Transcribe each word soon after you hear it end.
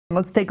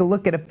Let's take a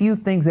look at a few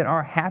things that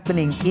are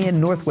happening in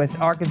Northwest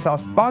Arkansas,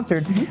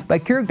 sponsored by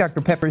Keurig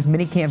Dr. Pepper's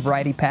Mini Can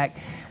Variety Pack.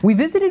 We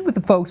visited with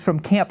the folks from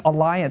Camp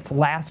Alliance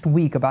last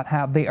week about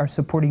how they are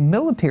supporting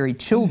military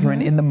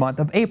children in the month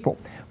of April.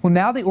 Well,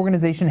 now the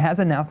organization has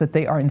announced that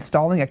they are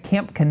installing a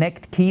Camp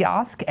Connect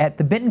kiosk at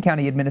the Benton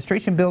County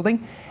Administration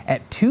Building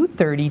at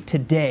 2:30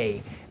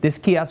 today. This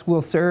kiosk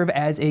will serve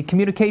as a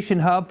communication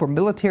hub for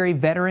military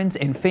veterans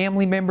and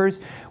family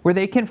members where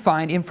they can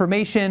find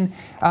information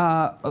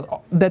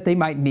that they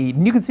might need.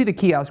 And you can see the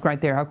kiosk right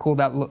there, how cool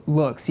that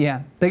looks.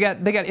 Yeah, they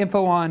got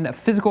info on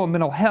physical and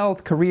mental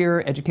health,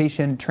 career,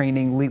 education,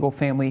 training, legal,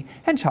 family,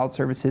 and child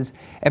services,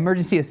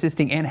 emergency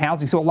assisting, and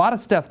housing. So a lot of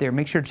stuff there.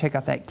 Make sure to check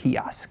out that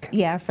kiosk.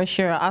 Yeah, for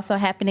sure. Also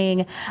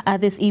happening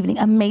this evening,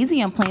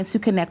 Amazium plans to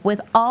connect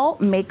with all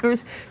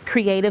makers,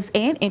 creatives,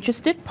 and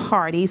interested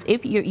parties.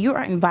 If you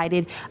are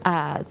invited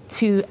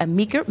to a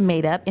Maker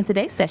Made-Up in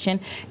today's session,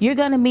 you're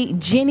going to meet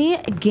Jenny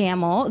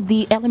Gamble,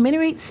 the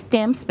elementary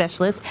STEM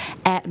specialist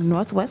at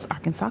Northwest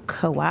Arkansas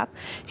Co-op.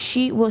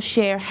 She will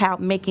share how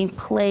making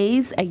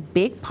plays a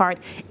big part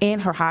in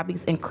her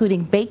hobbies,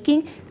 including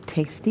baking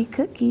tasty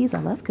cookies. I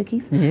love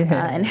cookies.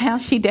 And how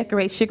she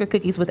decorates sugar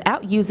cookies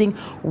without using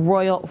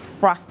royal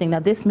frosting. Now,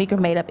 this Maker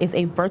Made-Up is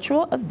a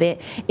virtual event.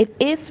 It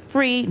is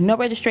free. No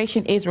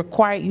registration is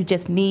required. You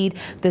just need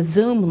the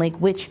Zoom link,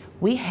 which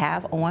we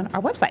have on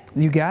our website.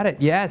 You got it.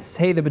 Yes.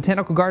 Hey, the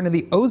Botanical Garden of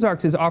the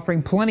Ozarks is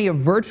offering plenty of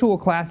virtual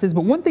classes,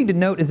 but one thing to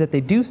note is that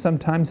they do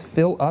sometimes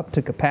fill up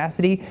to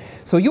capacity.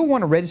 So you'll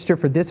want to register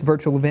for this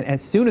virtual event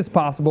as soon as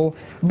possible.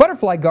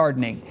 Butterfly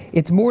gardening.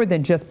 It's more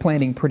than just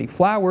planting pretty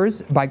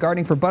flowers. By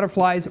gardening for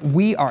butterflies,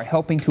 we are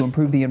helping to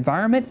improve the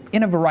environment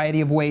in a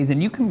variety of ways,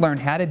 and you can learn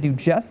how to do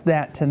just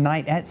that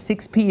tonight at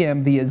 6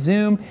 p.m. via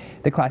Zoom.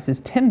 The class is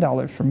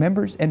 $10 for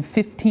members and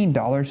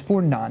 $15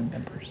 for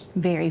non-members.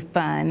 Very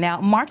fun.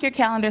 Now, mark your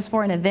calendars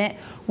for an event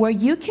where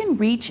you can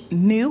reach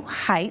new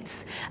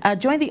heights.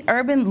 Join the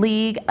Urban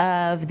League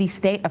of the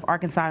State of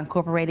Arkansas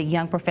Incorporated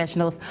Young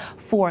Professionals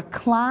for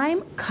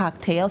Climb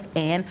Cocktails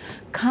and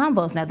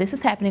Combos. Now, this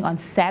is happening on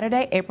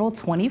Saturday, April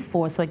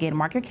 24th. So again,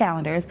 mark your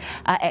calendars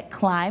at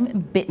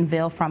Climb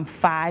Bentonville from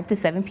 5 to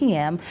 7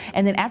 p.m.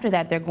 And then after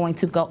that, they're going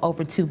to go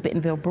over to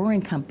Bentonville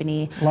Brewing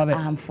Company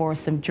for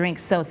some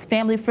drinks. So it's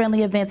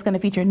family-friendly events, going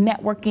to feature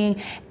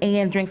networking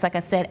and drinks, like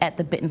I said, at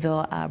the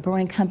Bentonville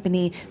Brewing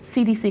Company.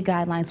 CDC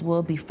guidelines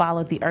will be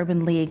followed. The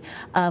Urban League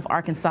of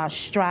Arkansas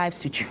strives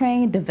to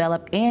train,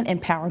 develop, and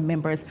empower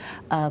members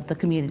of the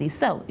community.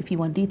 So if you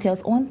want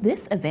details on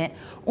this event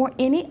or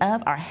any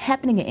of our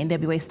happening in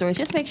NWA stories,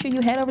 just make sure you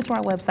head over to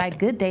our website,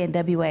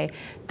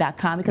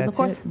 gooddayinwa.com, because of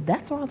course,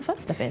 that's where all the fun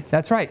stuff is.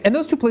 That's right. And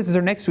those two places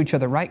are next to each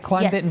other, right?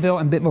 Climb Bentonville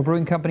and Bentonville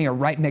Brewing Company are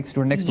right next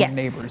door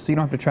neighbors, so you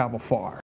don't have to travel far.